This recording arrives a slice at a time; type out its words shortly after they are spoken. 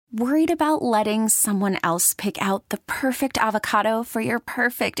Worried about letting someone else pick out the perfect avocado for your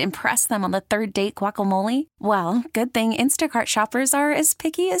perfect impress them on the third date guacamole? Well, good thing Instacart shoppers are as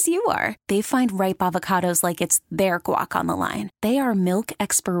picky as you are. They find ripe avocados like it's their guac on the line. They are milk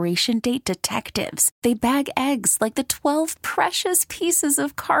expiration date detectives. They bag eggs like the 12 precious pieces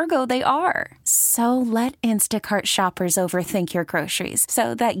of cargo they are. So let Instacart shoppers overthink your groceries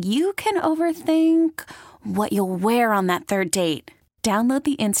so that you can overthink what you'll wear on that third date. Download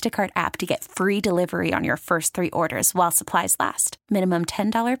the Instacart app to get free delivery on your first 3 orders while supplies last. Minimum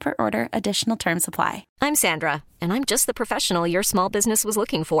 $10 per order. Additional terms apply. I'm Sandra, and I'm just the professional your small business was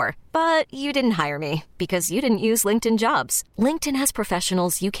looking for. But you didn't hire me because you didn't use LinkedIn Jobs. LinkedIn has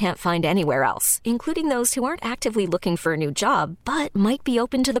professionals you can't find anywhere else, including those who aren't actively looking for a new job, but might be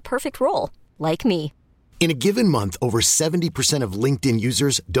open to the perfect role, like me. In a given month, over 70% of LinkedIn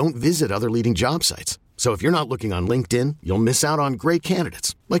users don't visit other leading job sites. So if you're not looking on LinkedIn, you'll miss out on great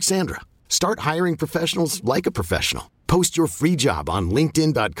candidates like Sandra. Start hiring professionals like a professional. Post your free job on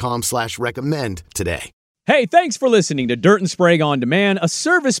linkedin.com/recommend today. Hey, thanks for listening to Dirt and Sprague On Demand, a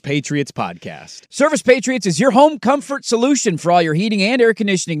Service Patriots podcast. Service Patriots is your home comfort solution for all your heating and air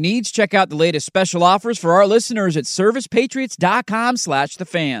conditioning needs. Check out the latest special offers for our listeners at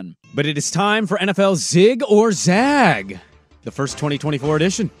servicepatriots.com/thefan. But it is time for NFL Zig or Zag, the first 2024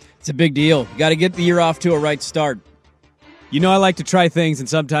 edition. It's a big deal. You got to get the year off to a right start. You know I like to try things, and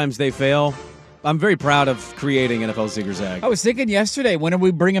sometimes they fail. I'm very proud of creating NFL Zig or Zag. I was thinking yesterday, when are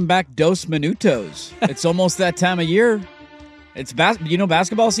we bringing back Dos Minutos? It's almost that time of year. It's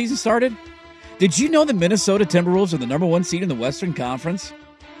basketball season started? Did you know the Minnesota Timberwolves are the number 1 seed in the Western Conference?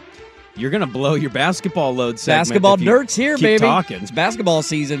 You're going to blow your basketball load segment. Basketball dirt's here, keep baby. Talking. It's basketball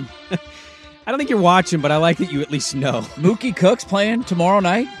season. I don't think you're watching, but I like that you at least know. Mookie Cook's playing tomorrow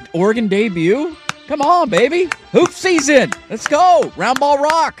night. Oregon debut. Come on, baby. Hoop season. Let's go. Round ball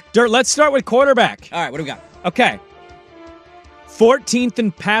rock. Dirt, let's start with quarterback. All right, what do we got? Okay. 14th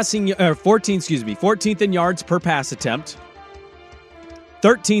in yards per pass attempt.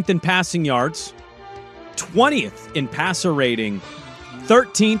 13th in passing yards. 20th in passer rating.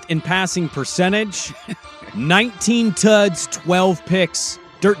 13th in passing percentage. 19 tuds, 12 picks.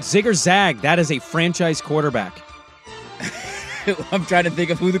 Dirt, Zig or Zag, that is a franchise quarterback. I'm trying to think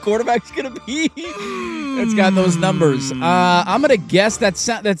of who the quarterback's going to be. It's got those numbers. I'm going to guess that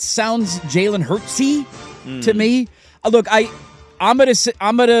sounds Jalen Hurtsy to me. Look, I'm going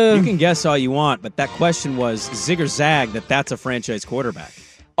to. You can guess all you want, but that question was Zig or Zag, that's a franchise quarterback.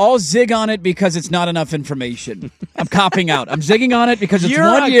 I'll zig on it because it's not enough information. I'm copping out. I'm zigging on it because it's You're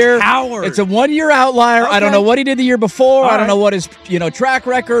 1 year. Coward. It's a 1 year outlier. Okay. I don't know what he did the year before. All I don't right. know what his track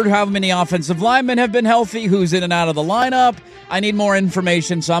record, how many offensive linemen have been healthy, who's in and out of the lineup. I need more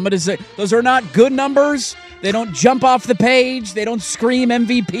information, so I'm going to zig. Those are not good numbers. They don't jump off the page. They don't scream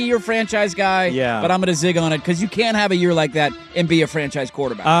MVP or franchise guy. Yeah. But I'm going to zig on it because you can't have a year like that and be a franchise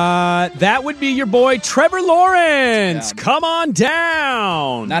quarterback. That would be your boy, Trevor Lawrence. Yeah. Come on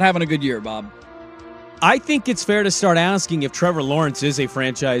down. Not having a good year, Bob. I think it's fair to start asking if Trevor Lawrence is a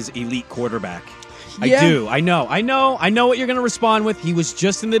franchise elite quarterback. Yeah. I do. I know what you're going to respond with. He was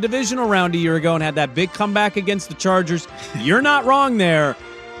just in the divisional round a year ago and had that big comeback against the Chargers. You're not wrong there.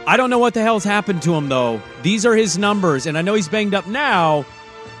 I don't know what the hell's happened to him, though. These are his numbers, and I know he's banged up now.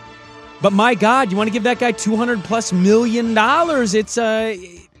 But my God, you want to give that guy $200+ million? It's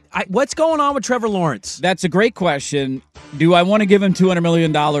what's going on with Trevor Lawrence? That's a great question. Do I want to give him $200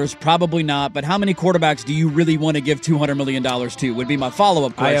 million? Probably not. But how many quarterbacks do you really want to give $200 million to? Would be my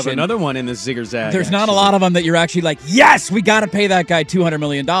follow-up question. I have another one in the Zig or Zag. There's not a lot of them that you're actually like, yes, we got to pay that guy $200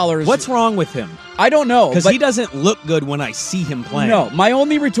 million. What's wrong with him? I don't know. Because he doesn't look good when I see him playing. No, my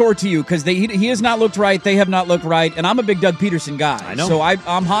only retort to you, because he has not looked right, they have not looked right, and I'm a big Doug Peterson guy. I know. So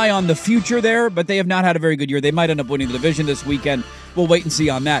I'm high on the future there, but they have not had a very good year. They might end up winning the division this weekend. We'll wait and see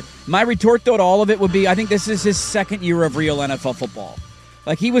on that. My retort, though, to all of it would be, I think this is his second year of real NFL football.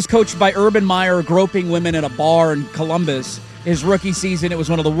 Like, he was coached by Urban Meyer groping women at a bar in Columbus his rookie season. It was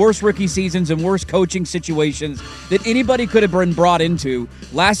one of the worst rookie seasons and worst coaching situations that anybody could have been brought into.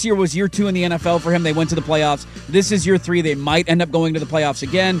 Last year was year 2 in the NFL for him. They went to the playoffs. This is year 3. They might end up going to the playoffs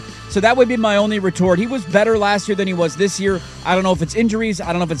again. So that would be my only retort. He was better last year than he was this year. I don't know if it's injuries. I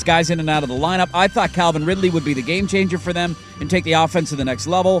don't know if it's guys in and out of the lineup. I thought Calvin Ridley would be the game changer for them and take the offense to the next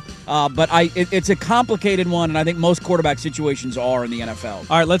level. But it's a complicated one, and I think most quarterback situations are in the NFL.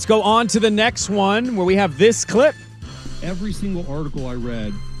 All right, let's go on to the next one where we have this clip. Every single article I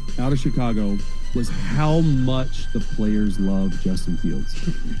read out of Chicago was how much the players love Justin Fields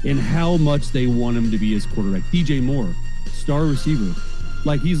and how much they want him to be his quarterback. DJ Moore, star receiver,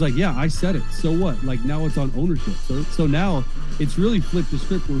 Like, he's like, yeah, I said it. So what? Like, now it's on ownership. So now it's really flipped the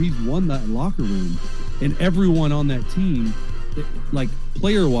script where he's won that locker room, and everyone on that team, like,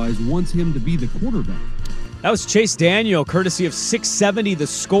 player-wise, wants him to be the quarterback. That was Chase Daniel, courtesy of 670 The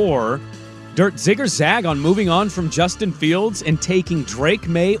Score. Dirt, Zig or Zag on moving on from Justin Fields and taking Drake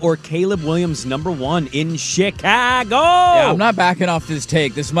May or Caleb Williams #1 in Chicago. Yeah, I'm not backing off this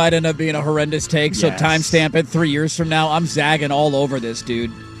take. This might end up being a horrendous take, so Yes. timestamp it 3 years from now. I'm zagging all over this,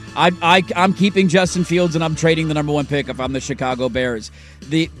 dude. I'm keeping Justin Fields, and I'm trading the #1 pick if I'm the Chicago Bears.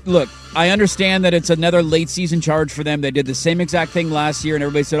 Look, I understand that it's another late-season charge for them. They did the same exact thing last year, and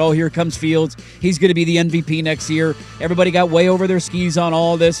everybody said, oh, here comes Fields. He's going to be the MVP next year. Everybody got way over their skis on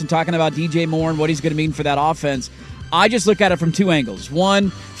all this and talking about DJ Moore and what he's going to mean for that offense. I just look at it from two angles. One,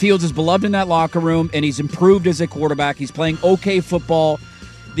 Fields is beloved in that locker room, and he's improved as a quarterback. He's playing okay football.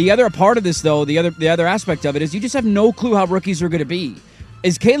 The other part of this, though, the other aspect of it is you just have no clue how rookies are going to be.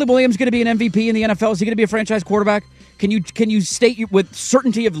 Is Caleb Williams going to be an MVP in the NFL? Is he going to be a franchise quarterback? Can you state with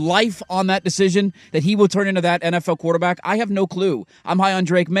certainty of life on that decision that he will turn into that NFL quarterback? I have no clue. I'm high on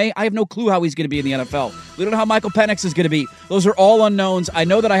Drake May. I have no clue how he's going to be in the NFL. We don't know how Michael Penix is going to be. Those are all unknowns. I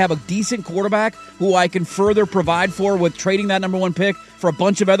know that I have a decent quarterback who I can further provide for with trading that #1 pick for a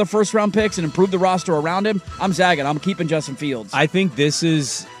bunch of other first-round picks and improve the roster around him. I'm zagging. I'm keeping Justin Fields. I think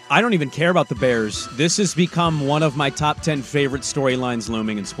I don't even care about the Bears. This has become one of my top 10 favorite storylines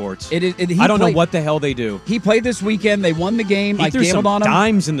looming in sports. I don't know what the hell they do. He played this weekend. They won the game. He I threw gambled some on him.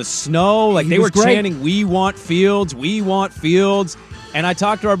 dimes in the snow. Like, they were chanting, "We want Fields. We want Fields." And I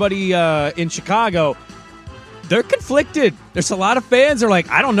talked to our buddy in Chicago. They're conflicted. There's a lot of fans that are like,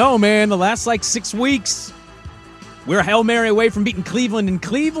 I don't know, man. The last, 6 weeks, we're a Hail Mary away from beating Cleveland in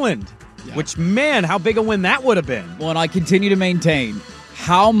Cleveland. Yeah. Which, man, how big a win that would have been. Well, and I continue to maintain,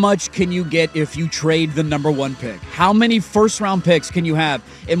 how much can you get if you trade the #1 pick? How many first-round picks can you have?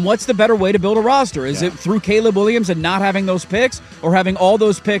 And what's the better way to build a roster? Is it through Caleb Williams and not having those picks, or having all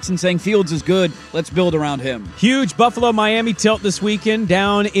those picks and saying Fields is good, let's build around him? Huge Buffalo-Miami tilt this weekend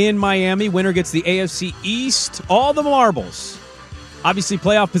down in Miami. Winner gets the AFC East. All the marbles. Obviously,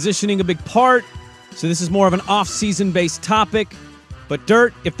 playoff positioning a big part, so this is more of an off-season-based topic. But,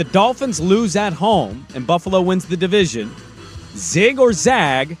 Dirt, if the Dolphins lose at home and Buffalo wins the division, Zig or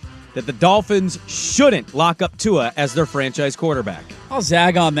Zag that the Dolphins shouldn't lock up Tua as their franchise quarterback? I'll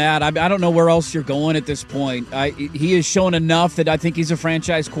zag on that. I don't know where else you're going at this point. He has shown enough that I think he's a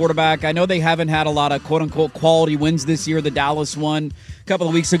franchise quarterback. I know they haven't had a lot of quote-unquote quality wins this year. The Dallas one a couple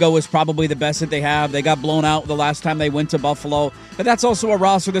of weeks ago was probably the best that they have. They got blown out the last time they went to Buffalo. But that's also a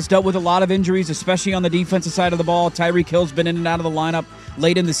roster that's dealt with a lot of injuries, especially on the defensive side of the ball. Tyreek Hill's been in and out of the lineup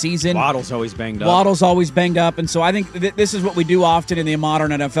late in the season. Waddle's always banged up. And so I think this is what we do often in the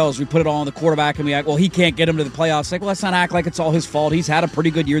modern NFL is we put it all on the quarterback and we act, well, he can't get him to the playoffs. Like, well, let's not act like it's all his fault. He's had a pretty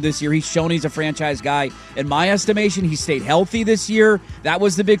good year this year. He's shown he's a franchise guy. In my estimation, he stayed healthy this year. That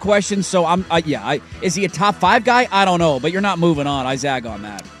was the big question. So, is he a top 5 guy? I don't know, but you're not moving on. I zag on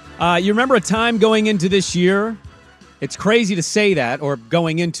that. You remember a time going into this year? It's crazy to say that, or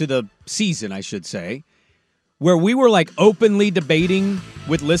going into the season, I should say, where we were openly debating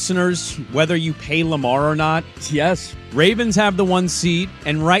with listeners whether you pay Lamar or not. Yes. Ravens have the 1 seed,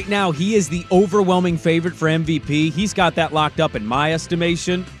 and right now he is the overwhelming favorite for MVP. He's got that locked up in my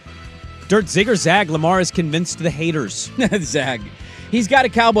estimation. Dirt, Zig or Zag, Lamar has convinced the haters. Zag. He's got a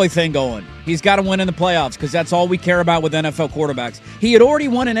cowboy thing going. He's got to win in the playoffs because that's all we care about with NFL quarterbacks. He had already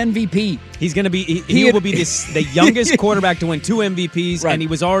won an MVP. He's going to be he will be the youngest quarterback to win 2 MVPs, right. And he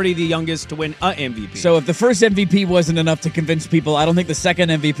was already the youngest to win a MVP. So if the first MVP wasn't enough to convince people, I don't think the second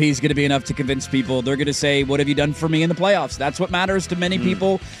MVP is going to be enough to convince people. They're going to say, what have you done for me in the playoffs? That's what matters to many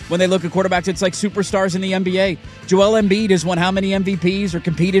people when they look at quarterbacks. It's like superstars in the NBA. Joel Embiid has won how many MVPs or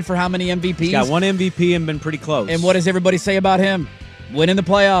competed for how many MVPs? He's got 1 MVP and been pretty close. And what does everybody say about him? Win in the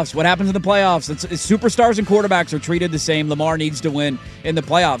playoffs. What happens in the playoffs? It's superstars and quarterbacks are treated the same. Lamar needs to win in the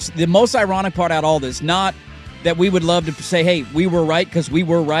playoffs. The most ironic part out of all this, not that we would love to say, hey, we were right because we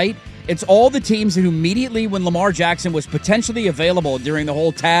were right. It's all the teams who immediately when Lamar Jackson was potentially available during the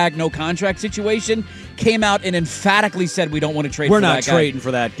whole tag, no contract situation, came out and emphatically said we don't want to trade for that guy. We're not trading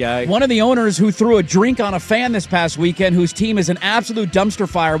for that guy. One of the owners who threw a drink on a fan this past weekend, whose team is an absolute dumpster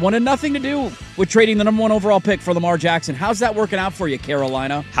fire, wanted nothing to do with trading the #1 overall pick for Lamar Jackson. How's that working out for you,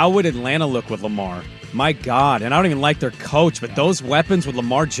 Carolina? How would Atlanta look with Lamar? My God, and I don't even like their coach, but those weapons with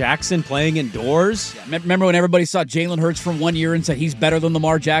Lamar Jackson playing indoors. Yeah, remember when everybody saw Jalen Hurts from 1 year and said he's better than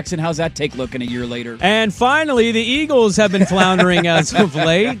Lamar Jackson? How's that take looking a year later? And finally, the Eagles have been floundering as of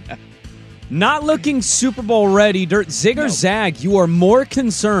late. Not looking Super Bowl ready. Dirt, Zig or Zag, you are more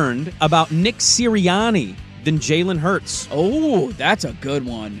concerned about Nick Sirianni than Jalen Hurts. Oh, that's a good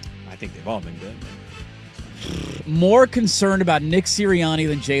one. I think they've all been good. More concerned about Nick Sirianni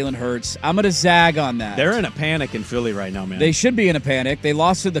than Jalen Hurts. I'm going to zag on that. They're in a panic in Philly right now, man. They should be in a panic. They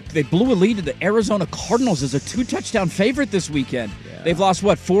blew a lead to the Arizona Cardinals as a 2-touchdown favorite this weekend. Yeah. They've lost,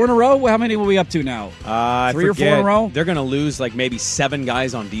 4 in a row? How many were we up to now? 3 or 4 in a row? They're going to lose maybe 7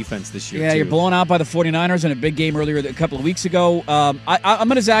 guys on defense this year, Yeah, too. You're blown out by the 49ers in a big game earlier a couple of weeks ago. I'm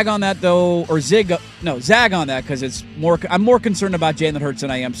going to zag on that, though, or zag on that because I'm more concerned about Jalen Hurts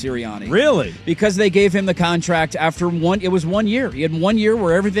than I am Sirianni. Really? Because they gave him the contract after it was 1 year. He had 1 year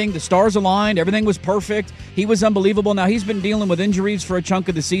where the stars aligned, everything was perfect. He was unbelievable. Now, he's been dealing with injuries for a chunk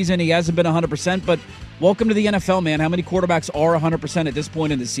of the season. He hasn't been 100%, but welcome to the NFL, man. How many quarterbacks are 100% at this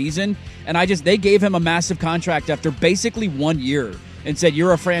point in the season? And they gave him a massive contract after basically 1 year and said,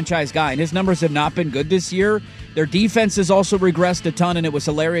 you're a franchise guy. And his numbers have not been good this year. Their defense has also regressed a ton, and it was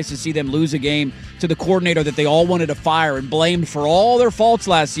hilarious to see them lose a game to the coordinator that they all wanted to fire and blamed for all their faults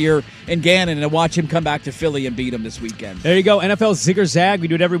last year in Gannon, and to watch him come back to Philly and beat him this weekend. There you go. NFL Zig or Zag. We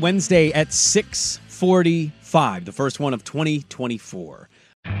do it every Wednesday at 6:45, the first one of 2024.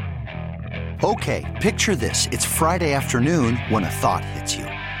 Okay, picture this. It's Friday afternoon when a thought hits you.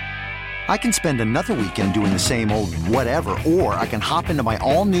 I can spend another weekend doing the same old whatever, or I can hop into my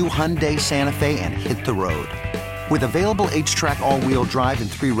all-new Hyundai Santa Fe and hit the road. With available H-Track all-wheel drive and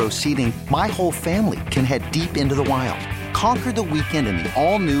 3-row seating, my whole family can head deep into the wild. Conquer the weekend in the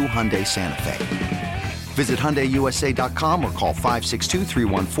all-new Hyundai Santa Fe. Visit HyundaiUSA.com or call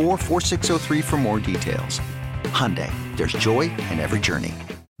 562-314-4603 for more details. Hyundai, there's joy in every journey.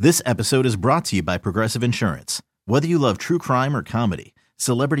 This episode is brought to you by Progressive Insurance. Whether you love true crime or comedy,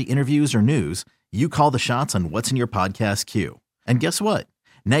 celebrity interviews or news, you call the shots on what's in your podcast queue. And guess what?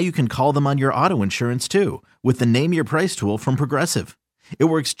 Now you can call them on your auto insurance too with the Name Your Price tool from Progressive. It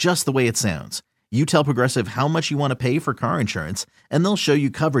works just the way it sounds. You tell Progressive how much you want to pay for car insurance, and they'll show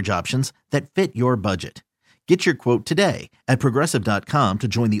you coverage options that fit your budget. Get your quote today at Progressive.com to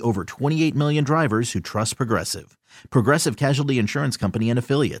join the over 28 million drivers who trust Progressive. Progressive Casualty Insurance Company and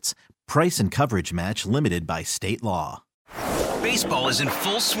Affiliates. Price and coverage match limited by state law. Baseball is in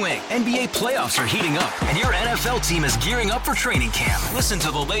full swing. NBA playoffs are heating up, and your NFL team is gearing up for training camp. Listen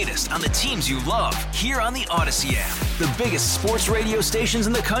to the latest on the teams you love here on the Odyssey app. The biggest sports radio stations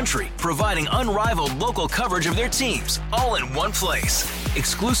in the country, providing unrivaled local coverage of their teams, all in one place.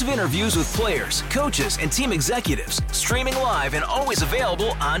 Exclusive interviews with players, coaches, and team executives, streaming live and always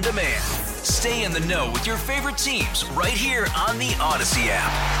available on demand. Stay in the know with your favorite teams right here on the Odyssey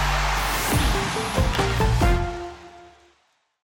app.